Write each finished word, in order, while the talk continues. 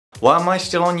Why am I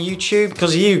still on YouTube?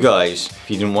 Because of you guys. If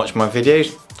you didn't watch my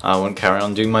videos, I wouldn't carry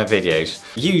on doing my videos.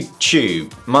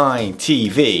 YouTube, my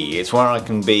TV, it's where I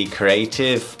can be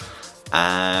creative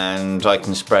and I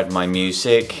can spread my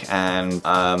music, and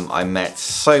I met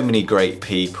so many great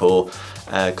people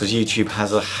because YouTube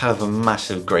has a hell of a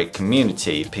massive great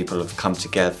community. People have come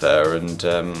together, and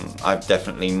I've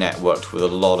definitely networked with a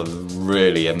lot of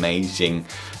really amazing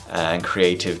and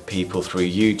creative people through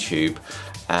YouTube.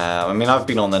 I mean, I've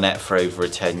been on the net for over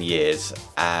 10 years,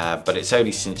 but it's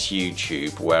only since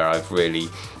YouTube where I've really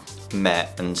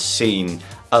met and seen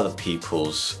other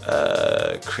people's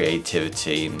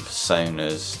creativity and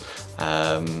personas,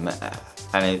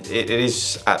 and it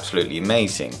is absolutely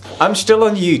amazing. I'm still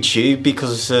on YouTube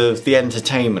because of the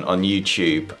entertainment on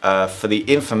YouTube. For the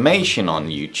information on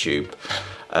YouTube,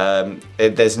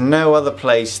 there's no other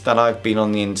place that I've been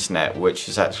on the internet which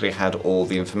has actually had all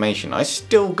the information. I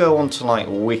still go onto like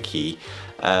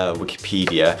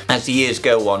Wikipedia. As the years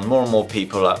go on, more and more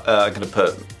people are going to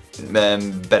put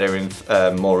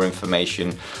more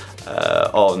information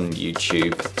on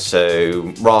YouTube.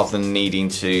 So rather than needing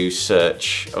to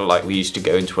search like we used to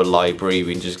go into a library,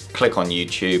 we can just click on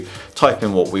YouTube, type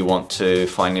in what we want to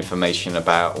find information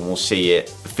about, and we'll see it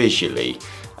visually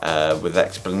with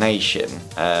explanation.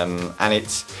 And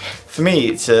it's, for me,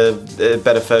 it's a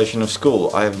better version of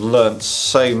school. I've learnt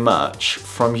so much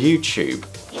from YouTube.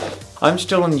 I'm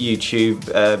still on YouTube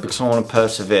because I want to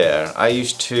persevere. I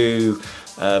used to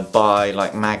buy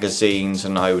like magazines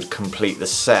and I would complete the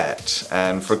set,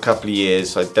 and for a couple of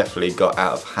years I definitely got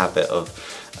out of habit of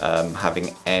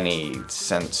having any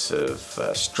sense of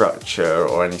structure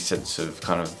or any sense of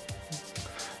kind of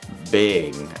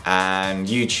being, and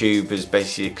YouTube is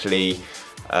basically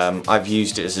I've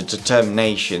used it as a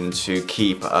determination to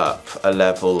keep up a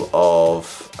level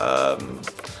of kind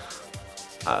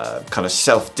of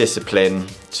self-discipline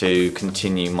to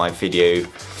continue my video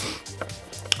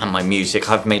and my music.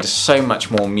 I've made so much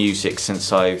more music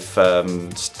since I've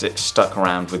stuck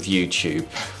around with YouTube,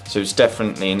 so it's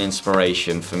definitely an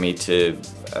inspiration for me to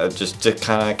just to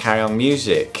kind of carry on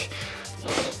music.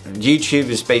 YouTube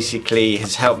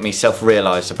has helped me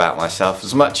self-realise about myself.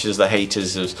 As much as the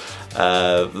haters,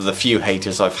 the few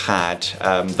haters I've had,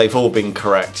 they've all been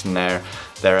correct in their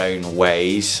own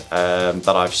ways.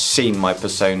 That I've seen my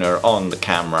persona on the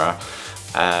camera,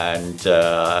 and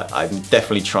I'm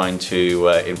definitely trying to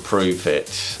improve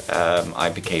it. I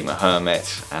became a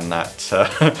hermit, and that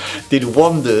did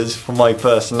wonders for my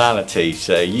personality.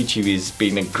 So YouTube has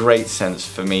been a great sense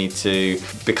for me to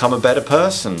become a better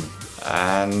person.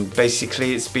 And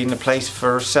basically it's been a place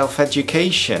for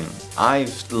self-education.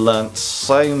 I've learnt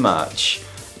so much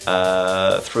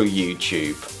through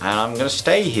YouTube, and I'm going to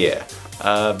stay here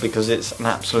because it's an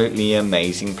absolutely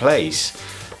amazing place.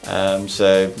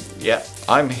 So yeah,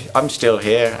 I'm still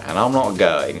here and I'm not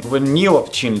going. When new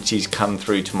opportunities come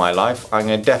through to my life, I'm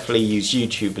going to definitely use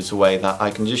YouTube as a way that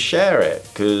I can just share it,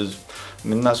 because I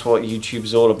mean that's what YouTube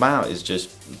is all about, is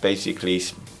just basically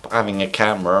having a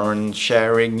camera and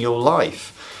sharing your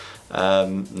life.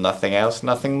 Nothing else,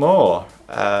 nothing more.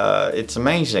 It's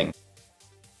amazing.